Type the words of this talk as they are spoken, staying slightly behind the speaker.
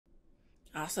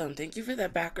Awesome. Thank you for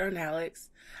that background, Alex.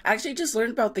 I actually just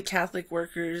learned about the Catholic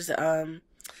workers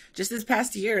just this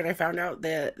past year, and I found out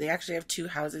that they actually have two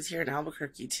houses here in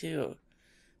Albuquerque too.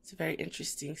 It's very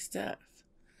interesting stuff.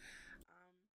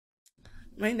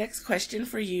 My next question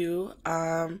for you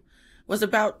was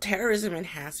about terrorism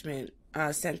enhancement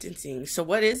sentencing. So,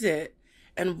 what is it,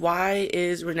 and why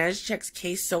is Reznicek's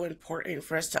case so important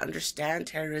for us to understand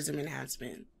terrorism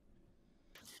enhancement?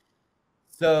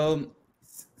 So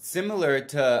similar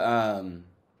to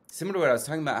similar to what I was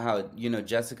talking about, how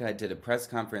Jessica did a press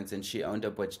conference and she owned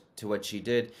up to what she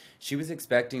did. She was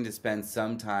expecting to spend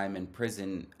some time in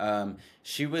prison.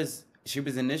 She was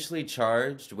initially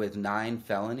charged with 9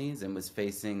 felonies and was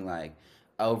facing like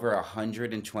over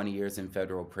 120 years in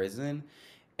federal prison.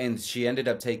 And she ended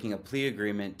up taking a plea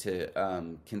agreement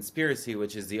to conspiracy,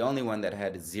 which is the only one that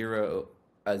had a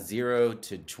 0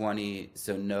 to 20,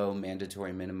 so no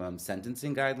mandatory minimum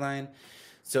sentencing guideline.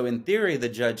 So in theory, the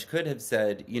judge could have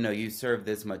said, you served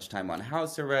this much time on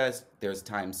house arrest, there's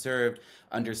time served,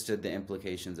 understood the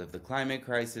implications of the climate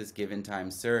crisis, given time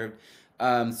served.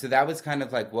 So that was kind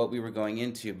of like what we were going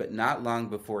into, but not long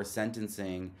before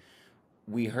sentencing,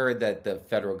 we heard that the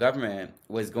federal government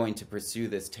was going to pursue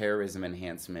this terrorism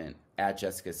enhancement at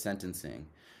Jessica's sentencing.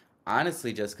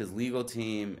 Honestly, Jessica's legal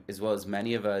team, as well as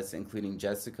many of us, including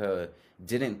Jessica,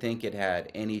 didn't think it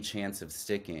had any chance of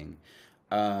sticking,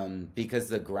 because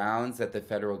the grounds that the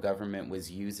federal government was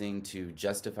using to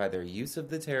justify their use of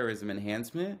the terrorism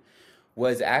enhancement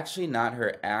was actually not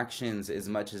her actions as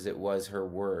much as it was her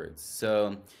words.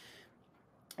 So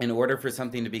in order for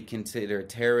something to be considered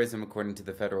terrorism, according to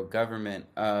the federal government,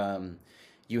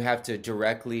 you have to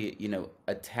directly,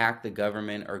 attack the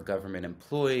government or government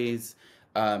employees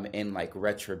in like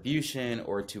retribution,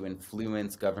 or to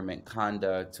influence government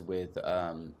conduct with,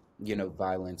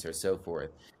 violence or so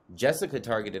forth. Jessica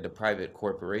targeted a private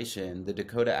corporation. The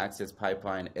Dakota Access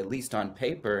Pipeline, at least on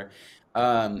paper,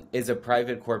 is a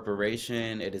private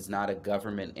corporation. It is not a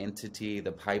government entity.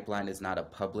 The pipeline is not a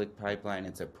public pipeline,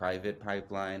 it's a private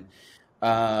pipeline.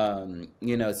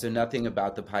 So nothing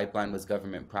about the pipeline was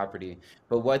government property.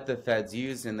 But what the feds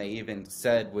used, and they even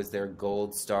said was their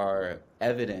gold star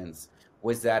evidence,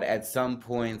 was that at some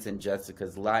points in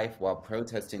Jessica's life, while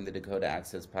protesting the Dakota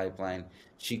Access Pipeline,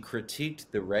 she critiqued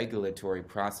the regulatory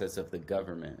process of the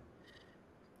government.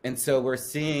 And so we're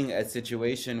seeing a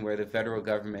situation where the federal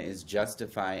government is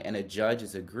justifying, and a judge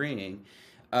is agreeing,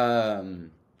 um,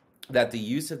 that the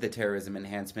use of the terrorism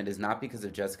enhancement is not because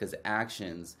of Jessica's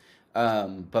actions,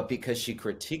 but because she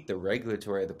critiqued the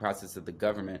regulatory, the process of the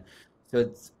government.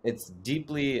 So it's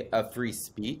deeply a free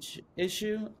speech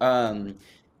issue,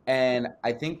 and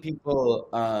I think people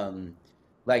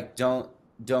like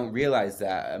don't realize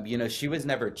that. She was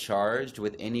never charged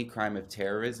with any crime of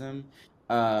terrorism.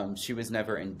 She was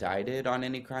never indicted on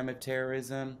any crime of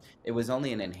terrorism. It was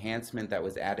only an enhancement that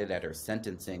was added at her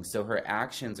sentencing. So her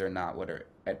actions are not what are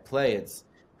at play, it's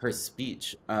her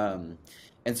speech. And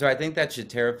so I think that should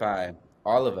terrify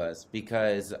all of us,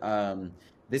 because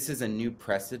this is a new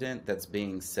precedent that's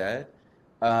being set,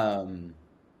 um,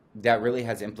 that really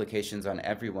has implications on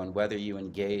everyone, whether you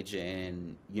engage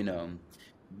in,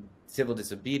 civil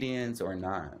disobedience or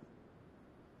not.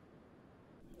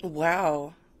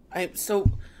 Wow. So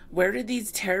where did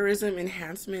these terrorism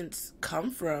enhancements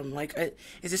come from? Like,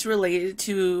 is this related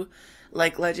to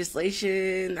like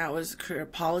legislation that was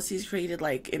policies created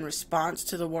like in response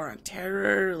to the war on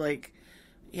terror? Like,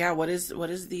 yeah, what is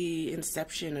the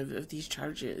inception of these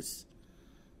charges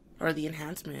or the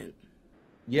enhancement?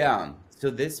 Yeah, so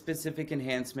this specific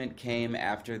enhancement came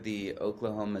after the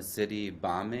Oklahoma City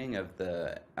bombing of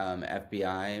the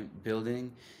FBI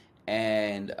building,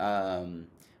 and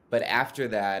but after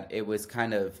that, it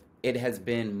has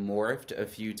been morphed a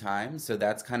few times. So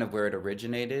that's kind of where it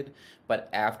originated. But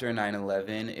after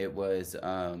 9/11,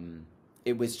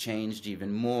 it was changed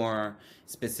even more.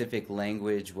 Specific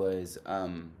language was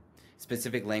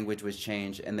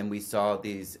changed, and then we saw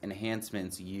these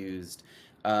enhancements used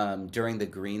during the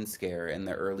Green Scare in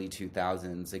the early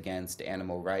 2000s against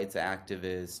animal rights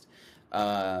activists,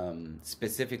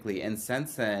 specifically. And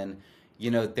since then,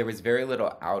 there was very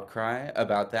little outcry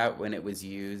about that when it was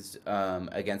used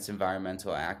against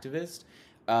environmental activists.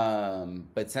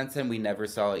 But since then, we never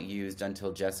saw it used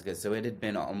until Jessica. So it had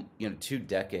been, 2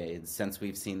 decades since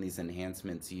we've seen these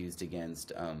enhancements used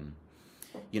against,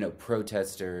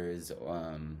 protesters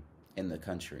in the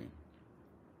country.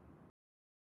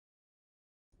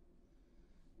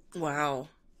 Wow.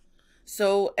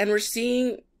 So, and we're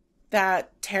seeing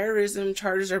that terrorism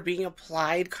charges are being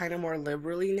applied kind of more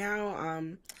liberally now.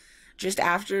 Just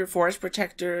after Forest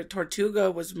Protector Tortuga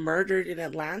was murdered in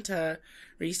Atlanta,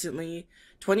 recently.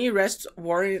 20 arrest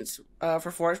warrants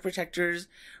for forest protectors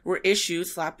were issued,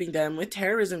 slapping them with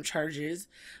terrorism charges,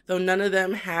 though none of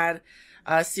them had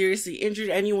seriously injured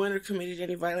anyone or committed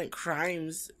any violent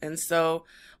crimes. And so,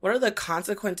 what are the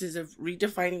consequences of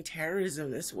redefining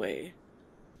terrorism this way?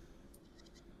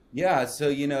 Yeah,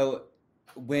 so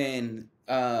when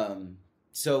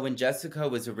when Jessica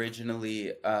was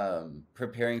originally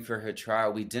preparing for her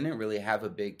trial, we didn't really have a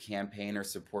big campaign or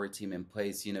support team in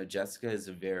place. Jessica is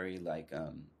a very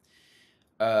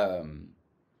um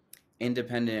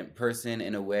independent person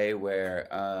in a way where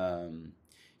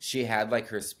she had like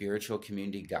her spiritual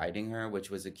community guiding her,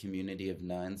 which was a community of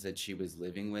nuns that she was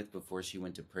living with before she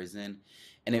went to prison.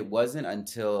 And it wasn't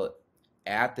until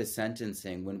at the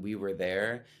sentencing when we were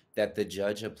there that the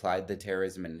judge applied the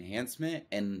terrorism enhancement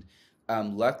and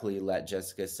luckily let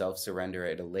Jessica self surrender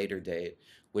at a later date,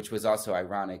 which was also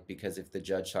ironic because if the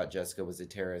judge thought Jessica was a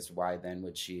terrorist, why then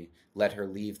would she let her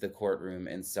leave the courtroom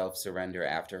and self surrender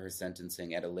after her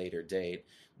sentencing at a later date,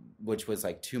 which was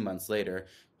like 2 months later?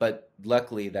 But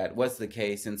luckily that was the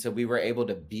case. And so we were able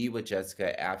to be with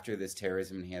Jessica after this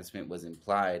terrorism enhancement was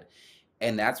implied.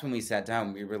 And that's when we sat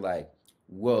down. We were like,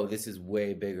 whoa, this is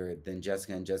way bigger than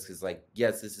Jessica. And Jessica's like,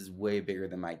 yes, this is way bigger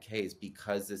than my case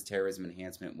because this terrorism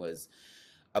enhancement was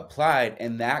applied.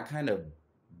 And that kind of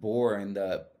bore in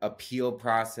the appeal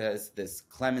process, this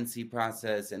clemency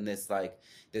process, and this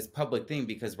public thing.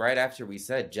 Because right after we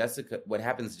said, Jessica, what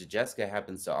happens to Jessica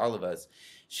happens to all of us.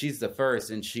 She's the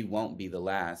first and she won't be the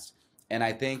last. And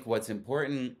I think what's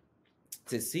important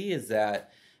to see is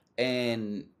that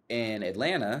in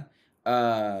Atlanta,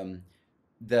 um,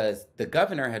 the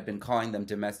governor had been calling them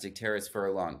domestic terrorists for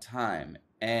a long time,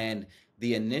 and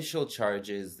the initial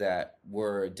charges that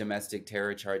were domestic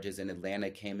terror charges in Atlanta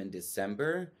came in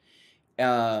December,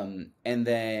 and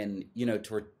then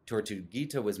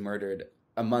Tortuguita was murdered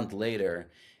a month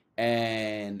later,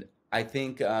 and I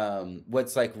think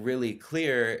what's like really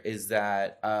clear is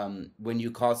that when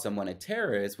you call someone a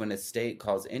terrorist, when a state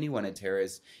calls anyone a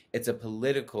terrorist, it's a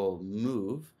political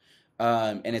move.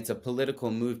 And it's a political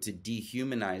move to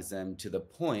dehumanize them to the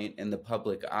point in the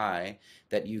public eye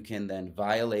that you can then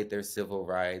violate their civil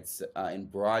rights in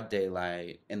broad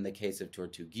daylight. In the case of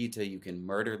Tortuguita, you can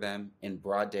murder them in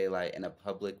broad daylight in a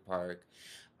public park.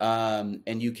 And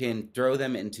you can throw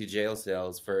them into jail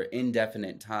cells for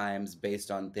indefinite times based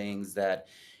on things that,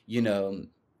 you know,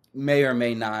 may or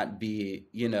may not be,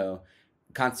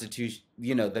 constitution,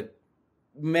 that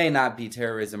may not be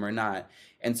terrorism or not.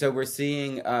 And so we're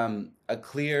seeing a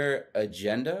clear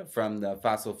agenda from the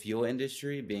fossil fuel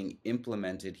industry being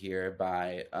implemented here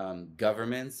by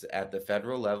governments at the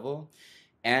federal level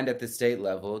and at the state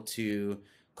level to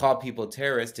call people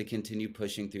terrorists to continue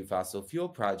pushing through fossil fuel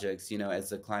projects, as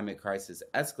the climate crisis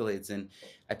escalates. And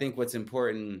I think what's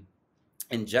important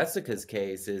in Jessica's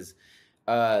case is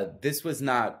this was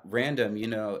not random.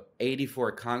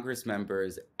 84 Congress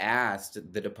members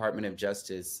asked the Department of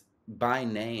Justice by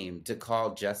name to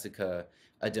call Jessica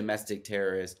a domestic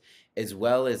terrorist, as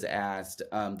well as asked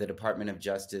the Department of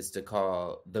Justice to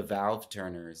call the valve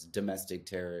turners domestic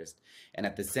terrorists. And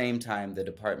at the same time, the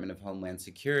Department of Homeland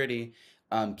Security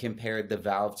compared the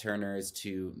valve turners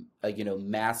to,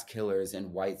 mass killers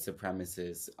and white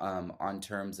supremacists on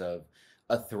terms of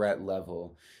a threat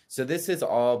level. So this has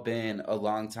all been a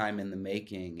long time in the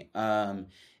making.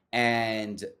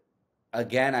 And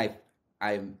again,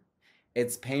 I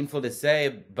it's painful to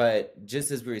say, but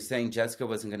just as we were saying, Jessica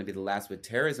wasn't going to be the last with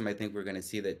terrorism. I think we're going to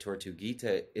see that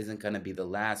Tortuguita isn't going to be the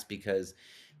last because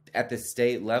at the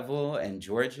state level in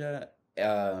Georgia,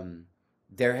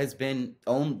 there has been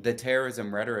the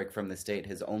terrorism rhetoric from the state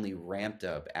has only ramped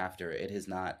up after it has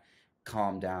not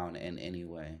calmed down in any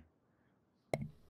way.